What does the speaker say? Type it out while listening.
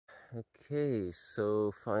Okay,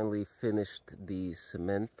 so finally finished the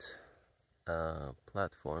cement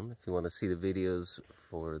platform. If you want to see the videos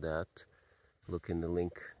for that, look in the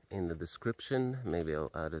link in the description. Maybe I'll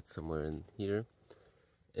add it somewhere in here.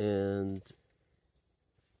 And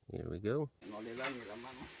here we go.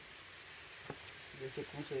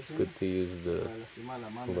 It's good to use the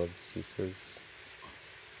gloves, he says,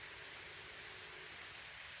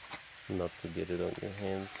 not to get it on your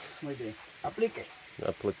hands.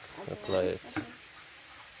 Apply it.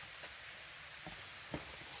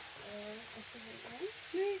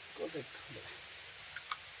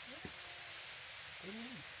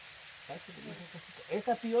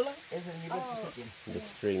 Esta piola es el nivel que usted tiene. The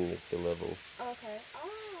string is the level. Okay.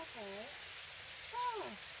 Oh, okay. Oh.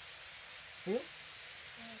 ¿Sí?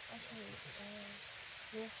 Okay.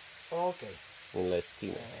 Yes. Okay. En la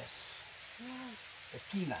esquina.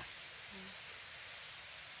 Esquina.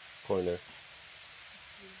 Corner.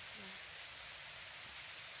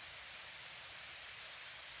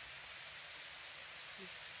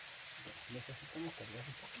 Necesitamos cargar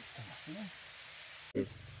un poquito más, ¿no?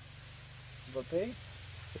 Okay.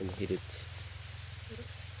 And hit it.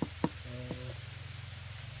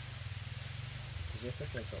 Si este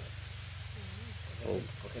es el todo. Oh.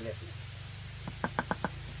 Cógele así.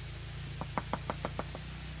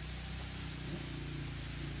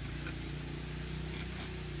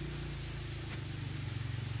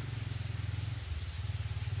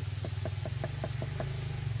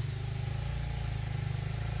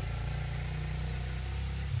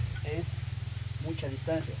 Es mucha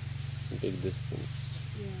distancia. Big distance.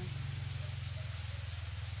 Yeah.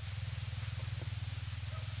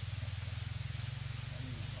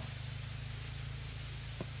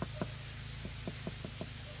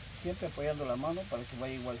 Siempre apoyando la mano para que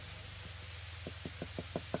vaya igual.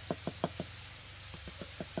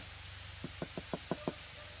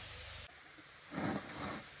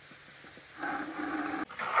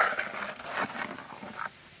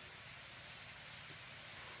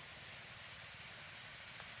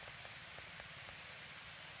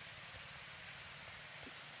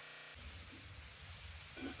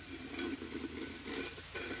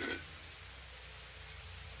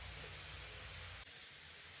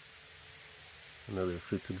 Another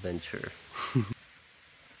fruit adventure.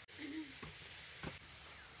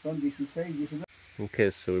 Okay,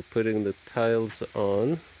 so we're putting the tiles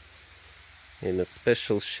on in a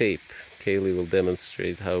special shape. Kailey will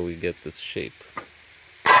demonstrate how we get this shape.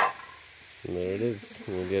 And there it is.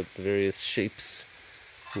 We'll get various shapes.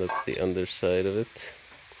 That's the underside of it.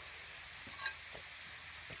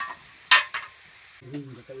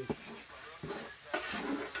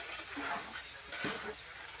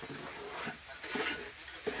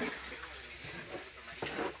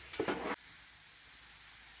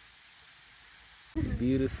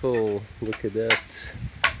 Beautiful. Look at that.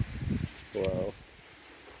 Wow.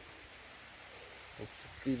 It's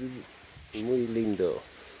muy lindo.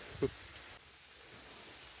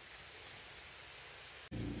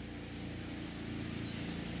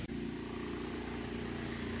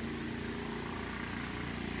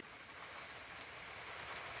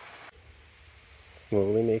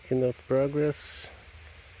 Slowly making up progress.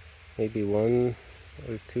 Maybe 1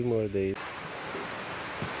 or 2 more days.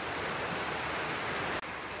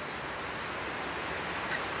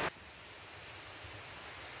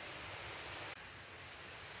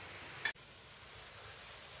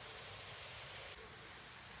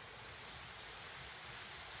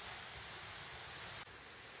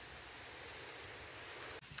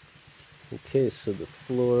 Okay, so the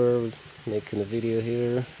floor, making a video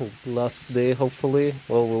here, last day hopefully.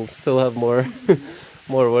 Well, we'll still have more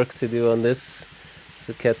more work to do on this.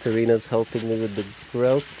 So Katerina's helping me with the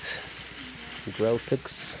groutix,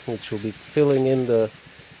 which will be filling in the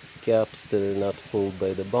gaps that are not filled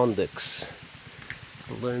by the Bondix.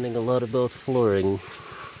 We're learning a lot about flooring.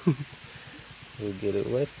 We get it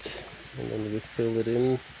wet and then we fill it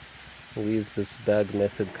in. We use this bag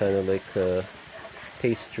method, kind of like a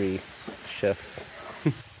pastry chef.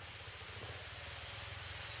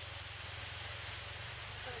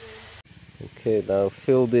 Okay, now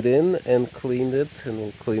filled it in and cleaned it, and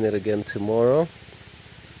we'll clean it again tomorrow.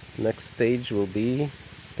 Next stage will be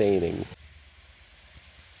staining.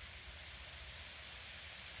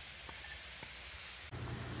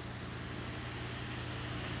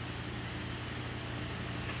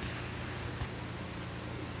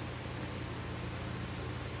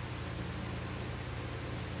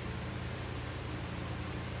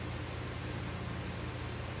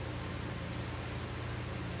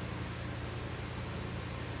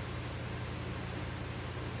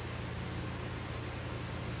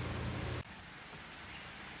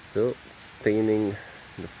 So, staining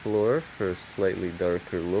the floor for a slightly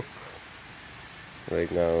darker look.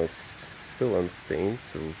 Right now it's still unstained,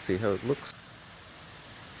 so we'll see how it looks.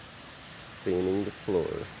 Staining the floor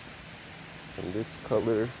from this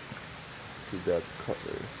color to that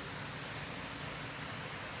color.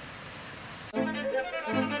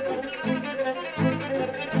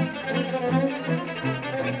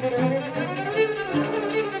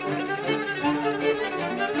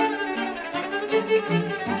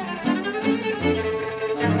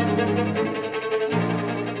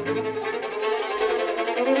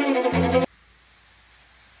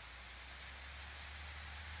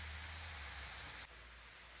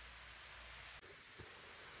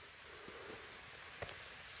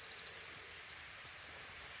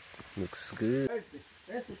 Looks good.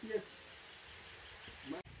 Este sí es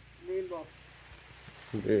lindo.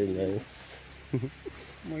 Very nice.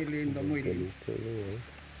 Muy lindo, muy lindo.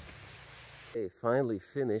 Okay, finally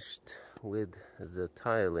finished with the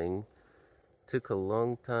tiling. Took a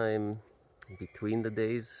long time between the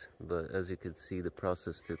days, but as you can see, the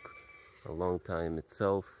process took a long time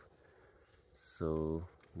itself. So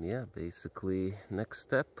yeah, basically next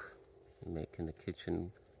step, making a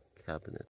kitchen cabinet.